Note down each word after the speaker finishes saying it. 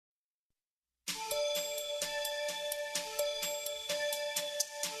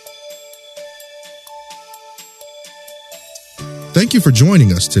Thank you for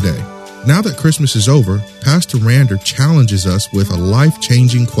joining us today. Now that Christmas is over, Pastor Rander challenges us with a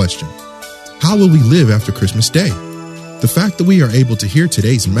life-changing question. How will we live after Christmas Day? The fact that we are able to hear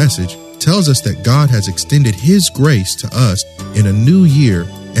today's message tells us that God has extended His grace to us in a new year,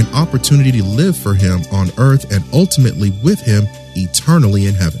 an opportunity to live for Him on earth and ultimately with Him eternally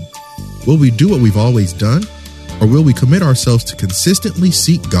in heaven. Will we do what we've always done? Or will we commit ourselves to consistently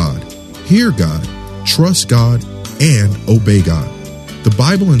seek God, hear God, trust God, and obey God? The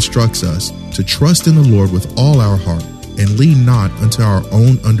Bible instructs us to trust in the Lord with all our heart and lean not unto our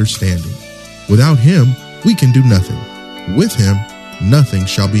own understanding. Without Him, we can do nothing. With Him, nothing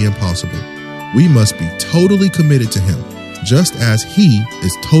shall be impossible. We must be totally committed to Him, just as He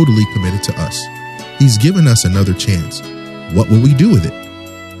is totally committed to us. He's given us another chance. What will we do with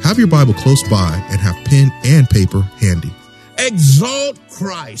it? Have your Bible close by and have pen and paper handy. Exalt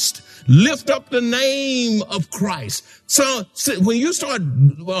Christ. Lift up the name of Christ. So when you start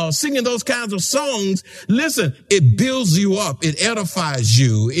singing those kinds of songs, listen, it builds you up. It edifies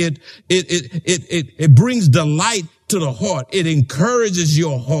you. It brings delight to the heart. It encourages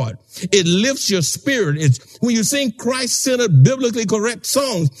your heart. It lifts your spirit. It's when you sing Christ-centered, biblically correct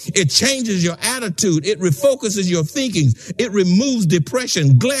songs, it changes your attitude. It refocuses your thinking. It removes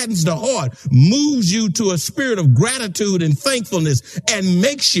depression, gladdens the heart, moves you to a spirit of gratitude and thankfulness, and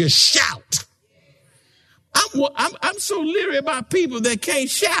makes you shout. I'm so leery about people that can't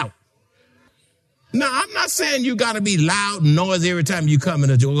shout. Now, I'm not saying you got to be loud and noisy every time you come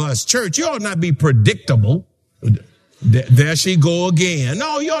into us church. You ought not be predictable. There she go again.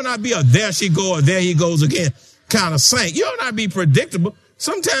 No, you ought not be a there she go or there he goes again kind of saint. You ought not be predictable.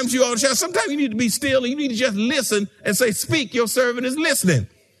 Sometimes you ought to shout. Sometimes you need to be still and you need to just listen and say, speak, your servant is listening.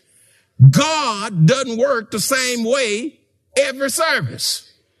 God doesn't work the same way every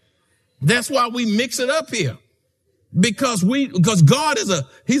service. That's why we mix it up here. Because God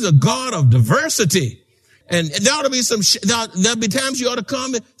He's a God of diversity. And there ought to be there'll be times you ought to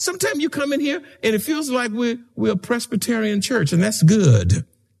come. Sometimes you come in here and it feels like we're a Presbyterian church, and that's good.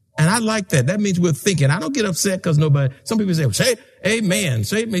 And I like that. That means we're thinking. I don't get upset because some people say amen.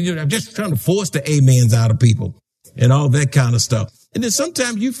 Say amen. I'm just trying to force the amens out of people and all that kind of stuff. And then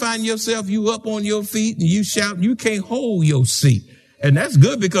sometimes you find yourself, you up on your feet and you shout, you can't hold your seat. And that's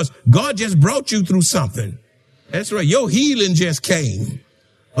good because God just brought you through something. That's right. Your healing just came.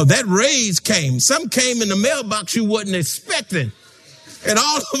 Or that raise came. Some came in the mailbox you wasn't expecting. And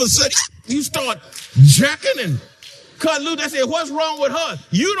all of a sudden, you start jerking and cutting loose. I said, what's wrong with her?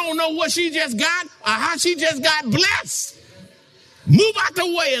 You don't know what she just got or how she just got blessed. Move out the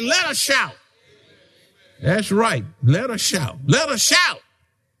way and let her shout. That's right. Let her shout. Let her shout.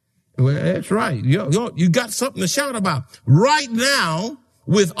 Well, that's right. You got something to shout about. Right now,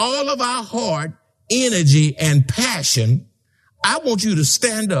 with all of our heart, energy, and passion, I want you to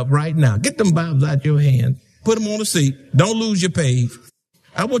stand up right now. Get them Bibles out your hand. Put them on the seat. Don't lose your page.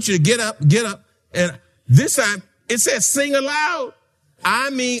 I want you to get up. And this time, it says sing aloud. I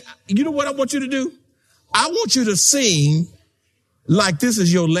mean, you know what I want you to do? I want you to sing like this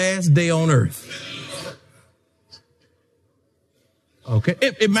is your last day on earth. Okay?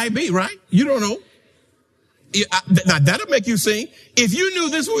 It may be, right? You don't know. Now, that'll make you sing. If you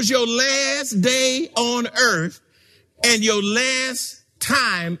knew this was your last day on earth, and your last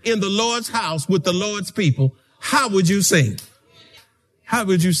time in the Lord's house with the Lord's people, how would you sing? How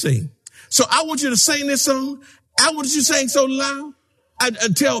would you sing? So I want you to sing this song. I want you to sing so loud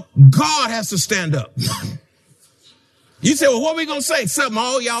until God has to stand up. You say, well, what are we going to say? Something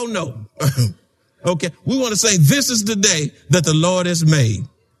all y'all know. Okay. We want to say, this is the day that the Lord has made.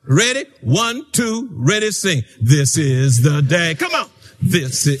 Ready? 1, 2, ready, sing. This is the day. Come on.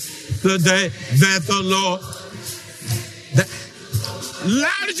 This is the day that the Lord...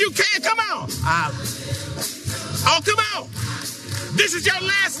 Loud as you can, come on. Oh, come on. This is your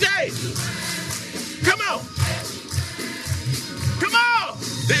last day. Come on. Come on.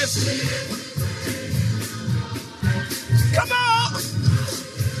 Come on.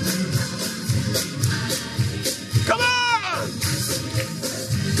 Come on.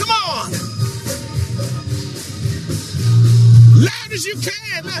 Come on. Loud as you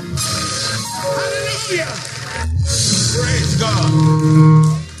can. Hallelujah. Praise God.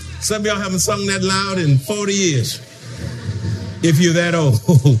 Some of y'all haven't sung that loud in 40 years. If you're that old.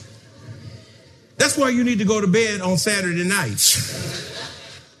 That's why you need to go to bed on Saturday nights.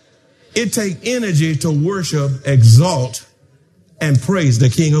 It takes energy to worship, exalt, and praise the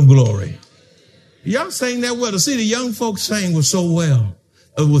King of Glory. Y'all sang that well. To see the young folks sing was so well.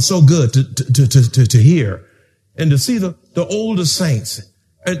 It was so good to hear. And to see the older saints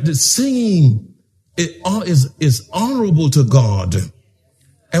singing is honorable to God.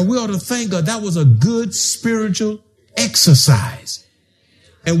 And we ought to thank God. That was a good spiritual exercise.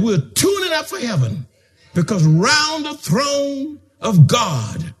 And we're tuning up for heaven, because round the throne of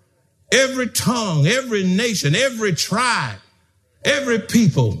God, every tongue, every nation, every tribe, every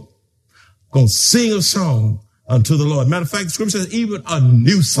people gonna sing a song unto the Lord. Matter of fact, the scripture says even a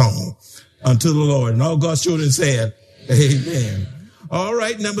new song unto the Lord. And all God's children said, amen. All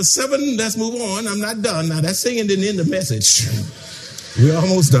right, number 7, let's move on. I'm not done. Now, that singing didn't end the message. We're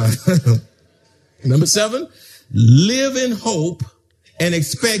almost done. Number 7, live in hope and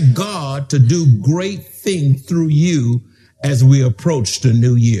expect God to do great things through you as we approach the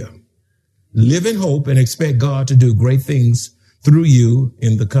new year. Live in hope and expect God to do great things through you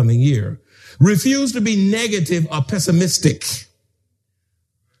in the coming year. Refuse to be negative or pessimistic.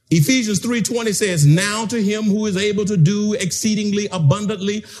 Ephesians 3:20 says, now to him who is able to do exceedingly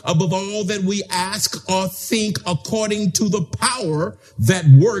abundantly above all that we ask or think, according to the power that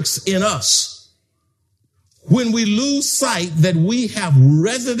works in us. When we lose sight that we have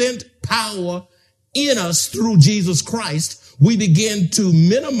resident power in us through Jesus Christ, we begin to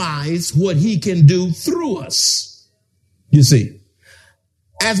minimize what he can do through us. You see,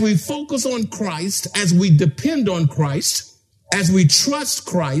 as we focus on Christ, as we depend on Christ, as we trust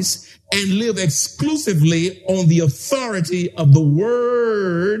Christ and live exclusively on the authority of the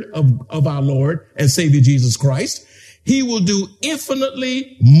word of our Lord and Savior Jesus Christ, he will do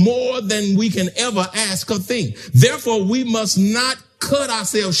infinitely more than we can ever ask or think. Therefore, we must not cut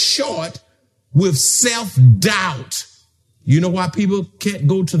ourselves short with self-doubt. You know why people can't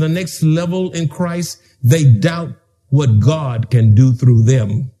go to the next level in Christ? They doubt what God can do through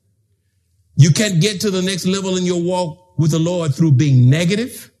them. You can't get to the next level in your walk with the Lord through being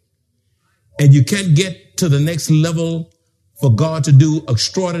negative, and you can't get to the next level for God to do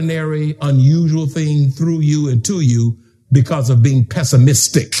extraordinary, unusual things through you and to you because of being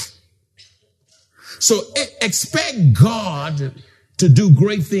pessimistic. So expect God to do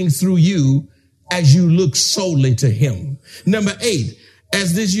great things through you as you look solely to him. Number 8,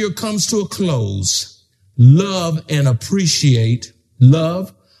 as this year comes to a close, love, appreciate,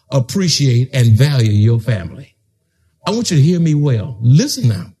 and value your family. I want you to hear me well. Listen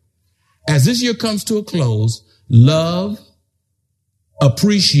now. As this year comes to a close, love,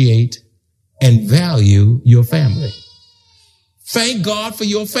 appreciate, and value your family. Thank God for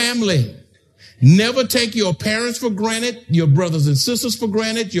your family. Never take your parents for granted, your brothers and sisters for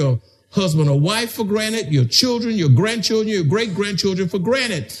granted, your husband or wife for granted, your children, your grandchildren, your great-grandchildren for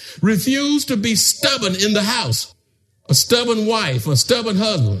granted. Refuse to be stubborn in the house. A stubborn wife, a stubborn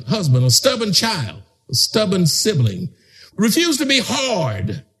husband, a stubborn child, a stubborn sibling. Refuse to be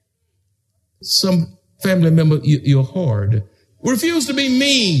hard. Some family member, you're hard. Refuse to be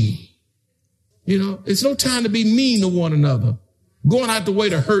mean. You know, it's no time to be mean to one another, going out the way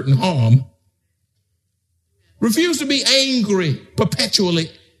to hurt and harm. Refuse to be angry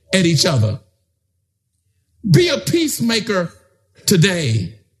perpetually at each other. Be a peacemaker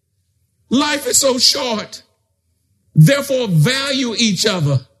today. Life is so short. Therefore, value each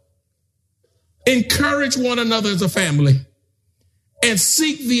other. Encourage one another as a family and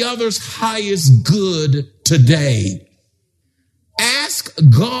seek the other's highest good today. Ask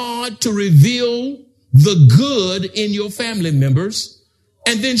God to reveal the good in your family members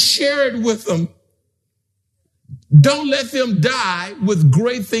and then share it with them. Don't let them die with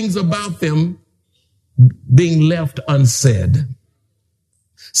great things about them being left unsaid.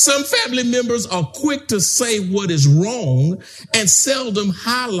 Some family members are quick to say what is wrong and seldom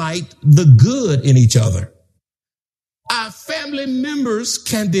highlight the good in each other. Our family members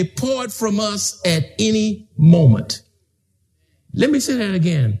can depart from us at any moment. Let me say that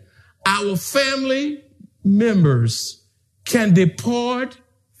again. Our family members can depart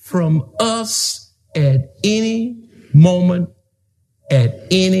from us at any moment, at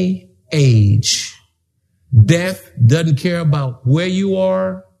any age. Death doesn't care about where you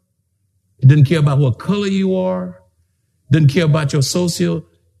are. It doesn't care about what color you are. Doesn't care about your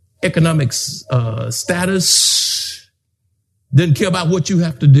socioeconomic status. Doesn't care about what you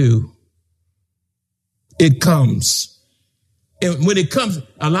have to do. It comes. And when it comes,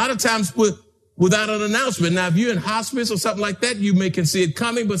 a lot of times without an announcement. Now, if you're in hospice or something like that, you can see it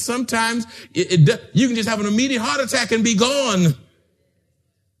coming, but sometimes you can just have an immediate heart attack and be gone.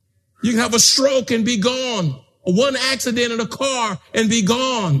 You can have a stroke and be gone. One accident in a car and be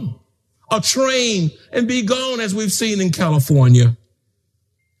gone. A train and be gone, as we've seen in California.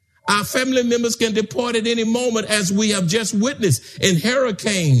 Our family members can depart at any moment, as we have just witnessed in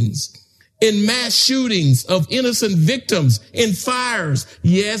hurricanes in mass shootings of innocent victims, in fires,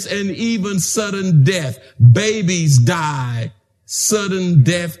 yes, and even sudden death. Babies die, sudden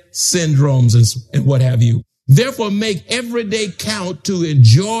death syndromes and what have you. Therefore, make every day count to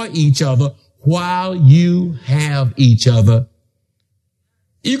enjoy each other while you have each other.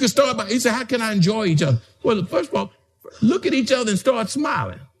 You can start by, you say, how can I enjoy each other? Well, first of all, look at each other and start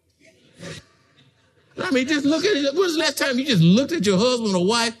smiling. I mean, just look at it. When was the last time you just looked at your husband or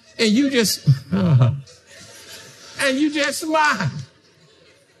wife and you just, and you just smile?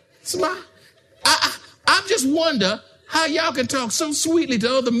 Smile. I just wonder how y'all can talk so sweetly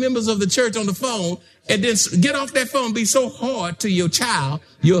to other members of the church on the phone and then get off that phone and be so hard to your child,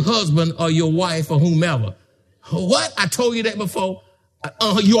 your husband, or your wife, or whomever. What? I told you that before.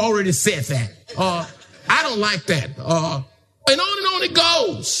 You already said that. I don't like that. And on it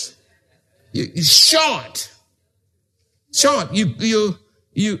goes. Short.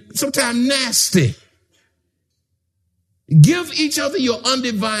 You sometimes nasty. Give each other your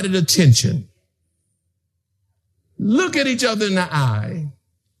undivided attention. Look at each other in the eye.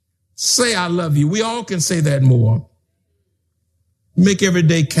 Say, I love you. We all can say that more. Make every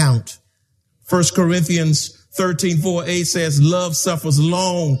day count. 1 Corinthians 13:4-8 says, love suffers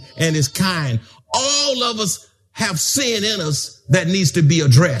long and is kind. All of us have sin in us that needs to be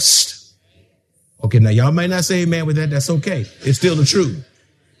addressed. Okay, now y'all may not say amen with that. That's okay. It's still the truth.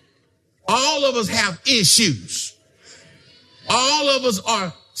 All of us have issues. All of us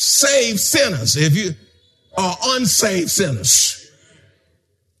are saved sinners. If you are unsaved sinners.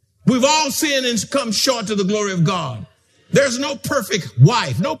 We've all sinned and come short to the glory of God. There's no perfect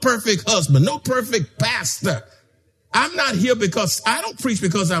wife, no perfect husband, no perfect pastor. I'm not here because I don't preach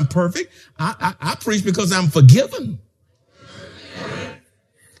because I'm perfect. I preach because I'm forgiven.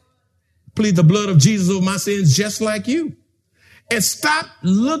 Plead the blood of Jesus over my sins just like you. And stop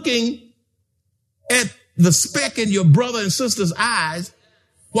looking at the speck in your brother and sister's eyes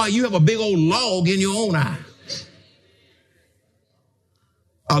while you have a big old log in your own eye.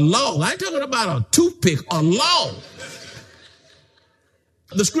 A log. I ain't talking about a toothpick, a log.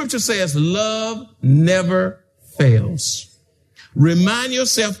 The scripture says love never fails. Remind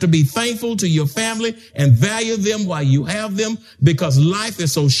yourself to be thankful to your family and value them while you have them because life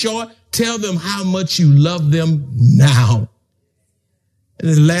is so short. Tell them how much you love them now. And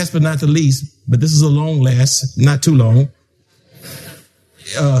then last but not the least, but this is a long last, not too long.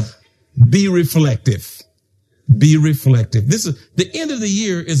 Be reflective. Be reflective. This is the end of the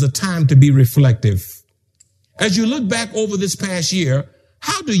year is a time to be reflective. As you look back over this past year,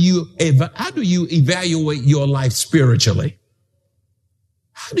 how do you evaluate your life spiritually?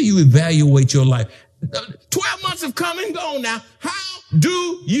 How do you evaluate your life? 12 months have come and gone now. How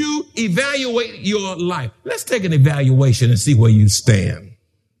do you evaluate your life? Let's take an evaluation and see where you stand.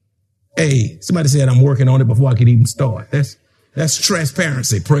 Hey, somebody said I'm working on it before I could even start. That's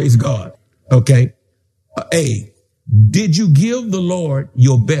transparency. Praise God. Okay. A, did you give the Lord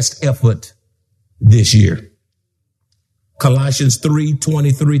your best effort this year? Colossians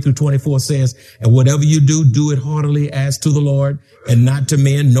 3:23-24 says, and whatever you do, do it heartily as to the Lord and not to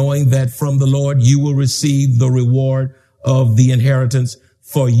men, knowing that from the Lord you will receive the reward of the inheritance,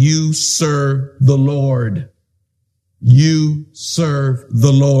 for you serve the Lord. You serve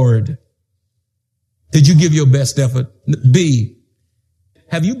the Lord. Did you give your best effort? B,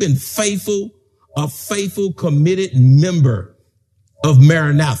 have you been a faithful, committed member of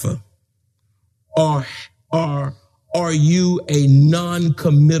Maranatha? Or are you a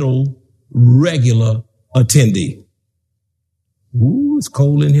non-committal regular attendee? Ooh, it's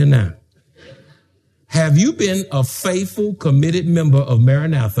cold in here now. Have you been a faithful, committed member of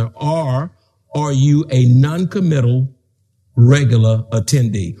Maranatha, or are you a non-committal regular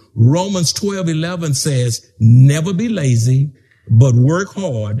attendee? Romans 12:11 says, never be lazy, but work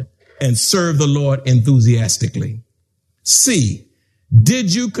hard and serve the Lord enthusiastically. C,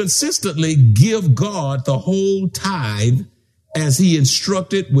 did you consistently give God the whole tithe as he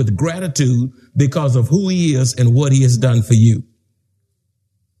instructed with gratitude because of who he is and what he has done for you?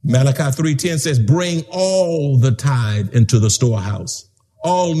 Malachi 3:10 says, bring all the tithe into the storehouse.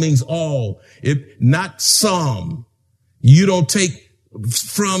 All means all, not some. You don't take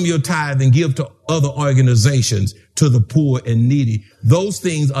from your tithe and give to other organizations, to the poor and needy. Those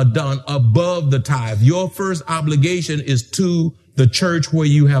things are done above the tithe. Your first obligation is to the church where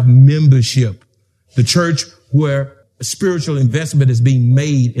you have membership, the church where spiritual investment is being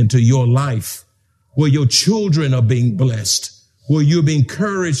made into your life, where your children are being blessed, where you're being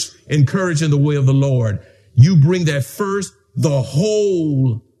encouraged in the way of the Lord. You bring that first, the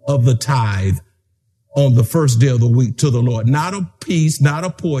whole of the tithe on the first day of the week to the Lord. Not a piece, not a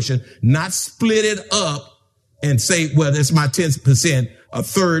portion, not split it up and say, well, that's my 10%. A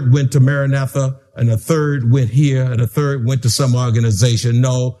third went to Maranatha and a third went here and a third went to some organization.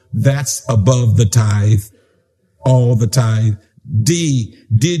 No, that's above the tithe, all the tithe. D,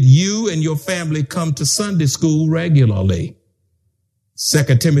 did you and your family come to Sunday school regularly? 2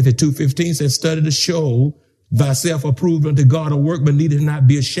 Timothy 2:15 says, study to show thyself approved unto God, a workman needeth not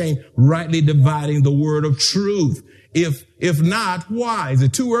be ashamed, rightly dividing the word of truth. If not, why? Is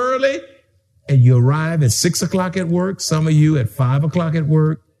it too early? And you arrive at 6 o'clock at work, some of you at 5 o'clock at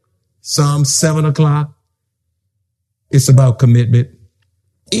work, some 7 o'clock. It's about commitment.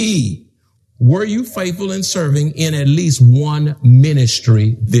 E, were you faithful in serving in at least one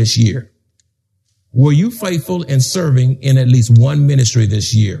ministry this year? Were you faithful in serving in at least one ministry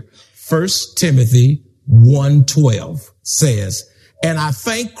this year? 1 Timothy 1:12 says, and I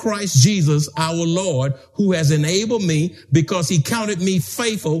thank Christ Jesus, our Lord, who has enabled me because he counted me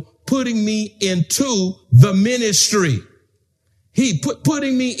faithful, putting me into the ministry. He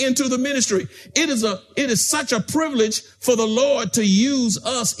putting me into the ministry. It is such a privilege for the Lord to use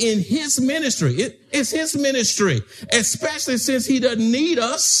us in his ministry. It's his ministry, especially since he doesn't need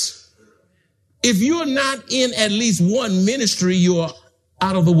us. If you're not in at least one ministry, you're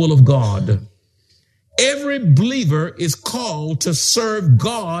out of the will of God. Every believer is called to serve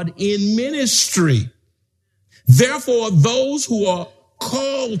God in ministry. Therefore, those who are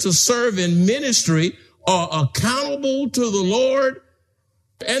called to serve in ministry are accountable to the Lord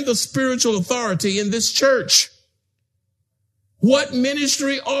and the spiritual authority in this church. What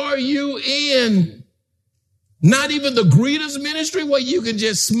ministry are you in? Not even the greeters ministry where you can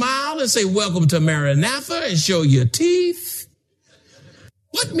just smile and say, welcome to Maranatha and show your teeth.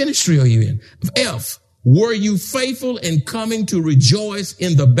 What ministry are you in? F, were you faithful in coming to rejoice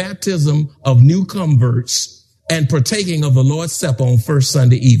in the baptism of new converts and partaking of the Lord's Supper on first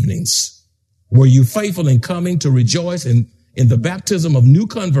Sunday evenings? Were you faithful in coming to rejoice in the baptism of new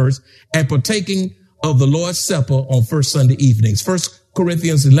converts and partaking of the Lord's Supper on first Sunday evenings? 1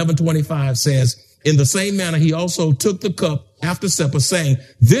 Corinthians 11:25 says, in the same manner, he also took the cup after supper, saying,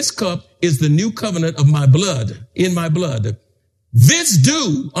 this cup is the new covenant of my blood, in my blood. This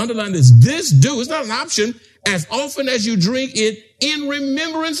do, underline this do, it's not an option, as often as you drink it in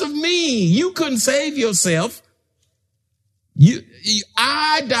remembrance of me. You couldn't save yourself.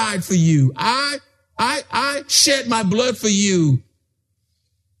 I died for you. I shed my blood for you.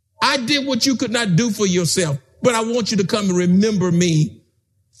 I did what you could not do for yourself, but I want you to come and remember me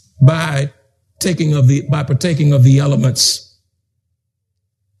by partaking of the elements.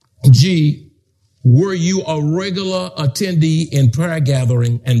 G, were you a regular attendee in prayer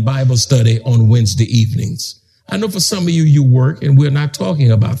gathering and Bible study on Wednesday evenings? I know for some of you, you work, and we're not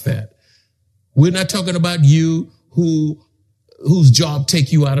talking about that. We're not talking about you whose job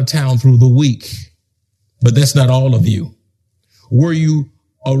take you out of town through the week. But that's not all of you. Were you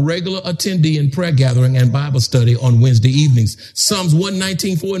a regular attendee in prayer gathering and Bible study on Wednesday evenings? Psalms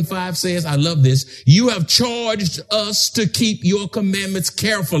 119:4-5 says, I love this. You have charged us to keep your commandments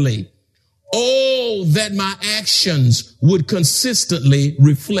carefully. Oh, that my actions would consistently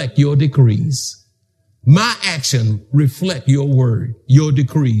reflect your decrees. My action reflect your word, your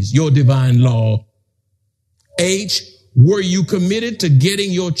decrees, your divine law. H, were you committed to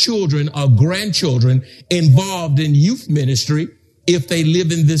getting your children or grandchildren involved in youth ministry if they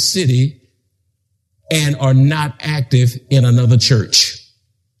live in this city and are not active in another church?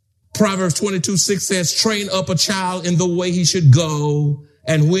 Proverbs 22:6 says, train up a child in the way he should go,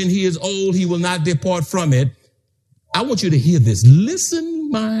 and when he is old, he will not depart from it. I want you to hear this.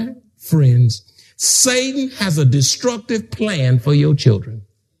 Listen, my friends. Satan has a destructive plan for your children.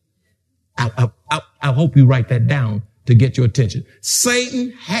 I hope you write that down to get your attention.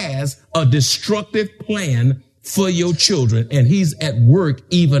 Satan has a destructive plan for your children, and he's at work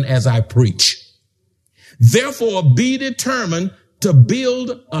even as I preach. Therefore, be determined to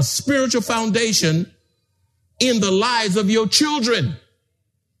build a spiritual foundation in the lives of your children.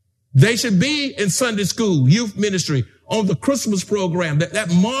 They should be in Sunday school, youth ministry, on the Christmas program,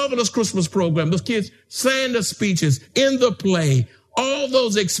 that marvelous Christmas program. Those kids saying the speeches, in the play, all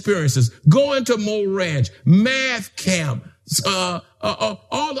those experiences, going to Mo Ranch, math camp,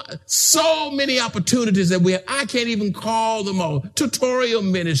 so many opportunities that I can't even call them all. Tutorial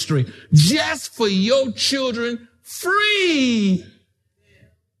ministry, just for your children, free.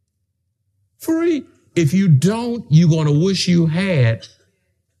 Free. If you don't, you're going to wish you had.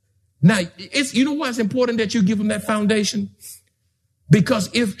 Now, you know why it's important that you give them that foundation?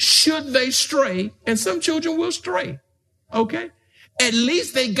 Because should they stray, and some children will stray, okay? At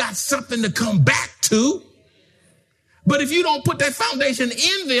least they got something to come back to. But if you don't put that foundation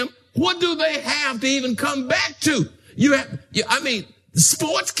in them, what do they have to even come back to?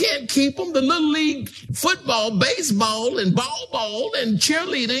 Sports can't keep them. The little league football, baseball, and ball, and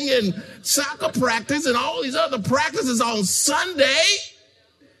cheerleading, and soccer practice, and all these other practices on Sunday.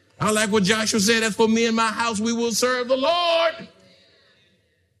 I like what Joshua said. As for me and my house, we will serve the Lord.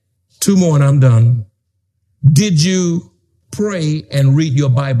 2 more and I'm done. Did you pray and read your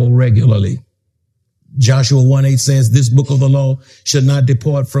Bible regularly? Joshua 1:8 says, this book of the law shall not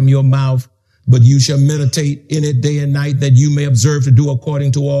depart from your mouth, but you shall meditate in it day and night, that you may observe to do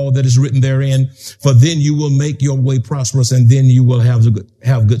according to all that is written therein. For then you will make your way prosperous, and then you will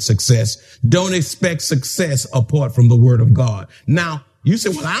have good success. Don't expect success apart from the word of God. Now, you say,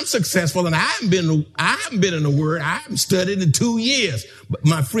 well, I'm successful and I haven't been in the word. I haven't studied in 2 years. But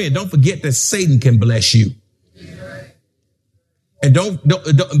my friend, don't forget that Satan can bless you. And don't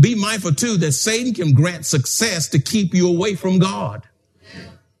be mindful too that Satan can grant success to keep you away from God.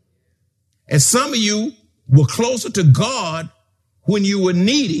 And some of you were closer to God when you were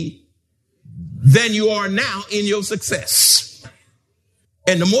needy than you are now in your success.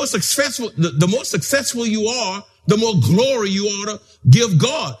 And the more successful you are, the more glory you ought to give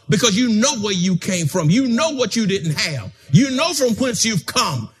God, because you know where you came from. You know what you didn't have. You know from whence you've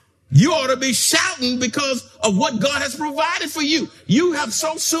come. You ought to be shouting because of what God has provided for you. You have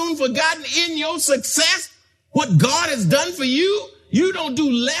so soon forgotten in your success what God has done for you. You don't do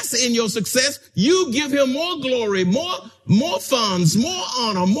less in your success. You give him more glory, more funds, more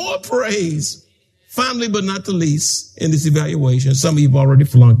honor, more praise. Finally, but not the least, in this evaluation, some of you have already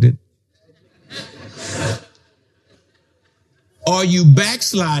flunked it. Are you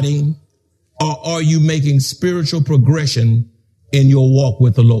backsliding, or are you making spiritual progression in your walk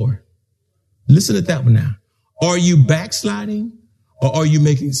with the Lord? Listen to that one now. Are you backsliding, or are you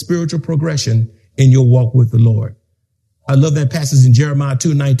making spiritual progression in your walk with the Lord? I love that passage in Jeremiah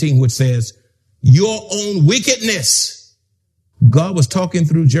 2:19, which says, your own wickedness. God was talking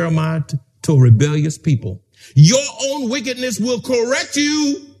through Jeremiah to a rebellious people. Your own wickedness will correct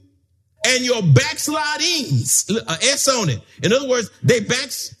you, and your backslidings, S on it. In other words, they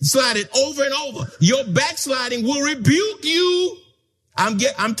backslided over and over. Your backsliding will rebuke you. I'm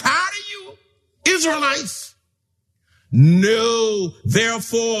tired of you, Israelites. Know,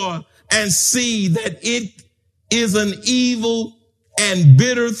 therefore, and see that it is an evil and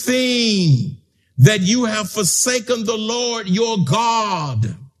bitter thing that you have forsaken the Lord your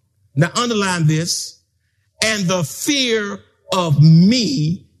God. Now underline this. And the fear of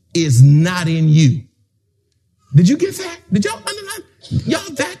me is not in you. Did you get that? Did y'all underline?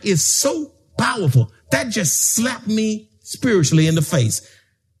 Y'all, that is so powerful. That just slapped me spiritually in the face.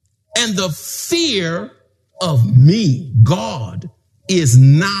 And the fear of me, God, is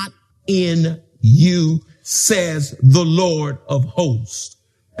not in you, says the Lord of hosts.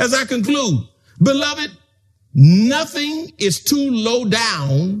 As I conclude, beloved, nothing is too low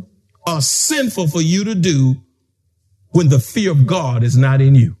down or sinful for you to do when the fear of God is not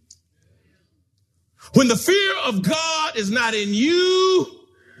in you. When the fear of God is not in you,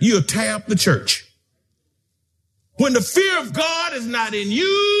 you'll tear up the church. When the fear of God is not in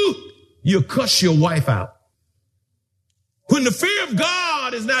you, you'll cuss your wife out. When the fear of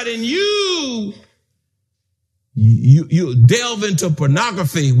God is not in you, you delve into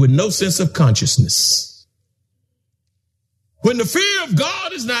pornography with no sense of consciousness. When the fear of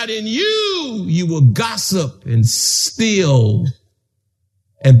God is not in you, you will gossip and steal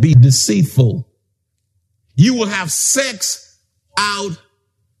and be deceitful. You will have sex out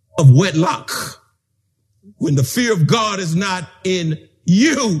of wedlock. When the fear of God is not in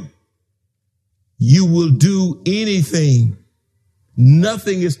you, you will do anything.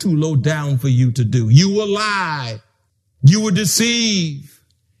 Nothing is too low down for you to do. You will lie. You will deceive.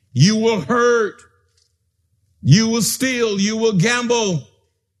 You will hurt. You will steal. You will gamble.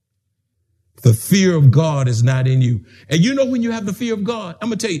 The fear of God is not in you. And you know when you have the fear of God, I'm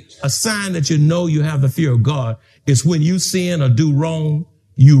going to tell you, a sign that you know you have the fear of God is when you sin or do wrong,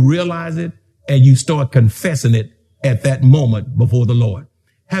 you realize it and you start confessing it at that moment before the Lord.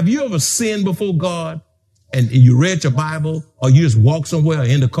 Have you ever sinned before God and you read your Bible, or you just walked somewhere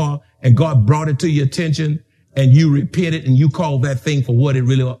in the car and God brought it to your attention and you repented and you called that thing for what it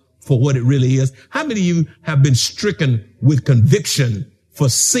really is? How many of you have been stricken with conviction for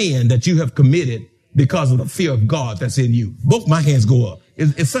sin that you have committed because of the fear of God that's in you? Both my hands go up.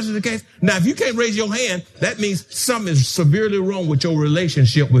 Is such the case? Now, if you can't raise your hand, that means something is severely wrong with your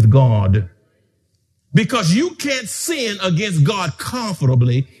relationship with God. Because you can't sin against God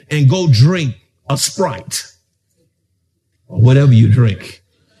comfortably and go drink a Sprite. or whatever you drink.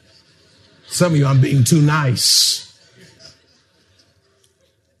 Some of you, I'm being too nice.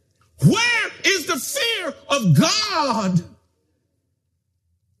 Where is the fear of God?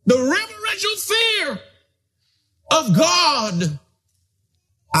 The reverential fear of God.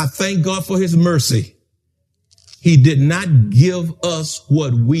 I thank God for his mercy. He did not give us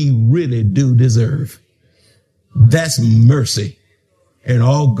what we really do deserve. That's mercy. And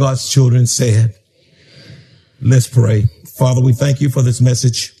all God's children said, let's pray. Father, we thank you for this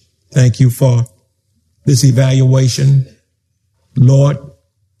message. Thank you for this evaluation. Lord,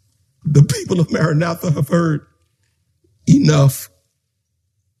 the people of Maranatha have heard enough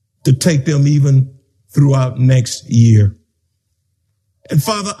to take them even throughout next year. And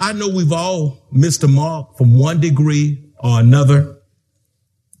Father, I know we've all missed a mark from one degree or another.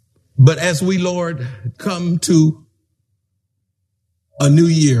 But as we, Lord, come to a new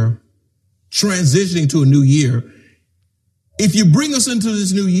year, transitioning to a new year, if you bring us into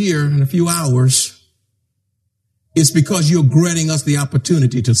this new year in a few hours, it's because you're granting us the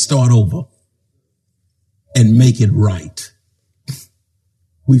opportunity to start over and make it right.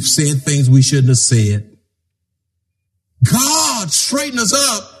 We've said things we shouldn't have said. God, straighten us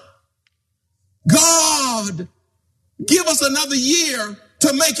up. God, give us another year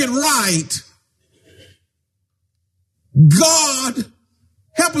to make it right. God,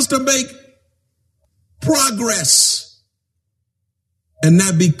 help us to make progress and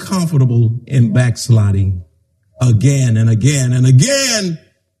not be comfortable in backsliding again and again and again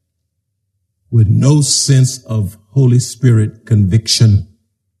with no sense of Holy Spirit conviction.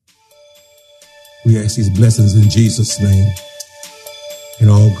 We ask these blessings in Jesus' name. And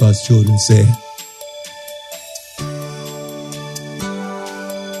all God's children say.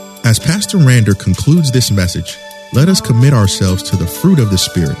 As Pastor Rander concludes this message, let us commit ourselves to the fruit of the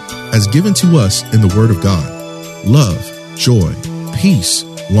Spirit as given to us in the Word of God. Love, joy, peace,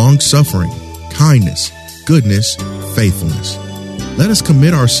 long-suffering, kindness, goodness, faithfulness. Let us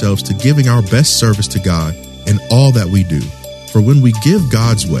commit ourselves to giving our best service to God in all that we do. For when we give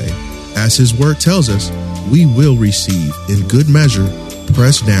God's way, as his word tells us, we will receive in good measure,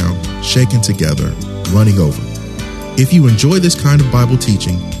 pressed down, shaken together, running over. If you enjoy this kind of Bible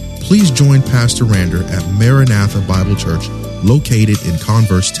teaching, please join Pastor Rander at Maranatha Bible Church, located in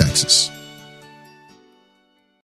Converse, Texas.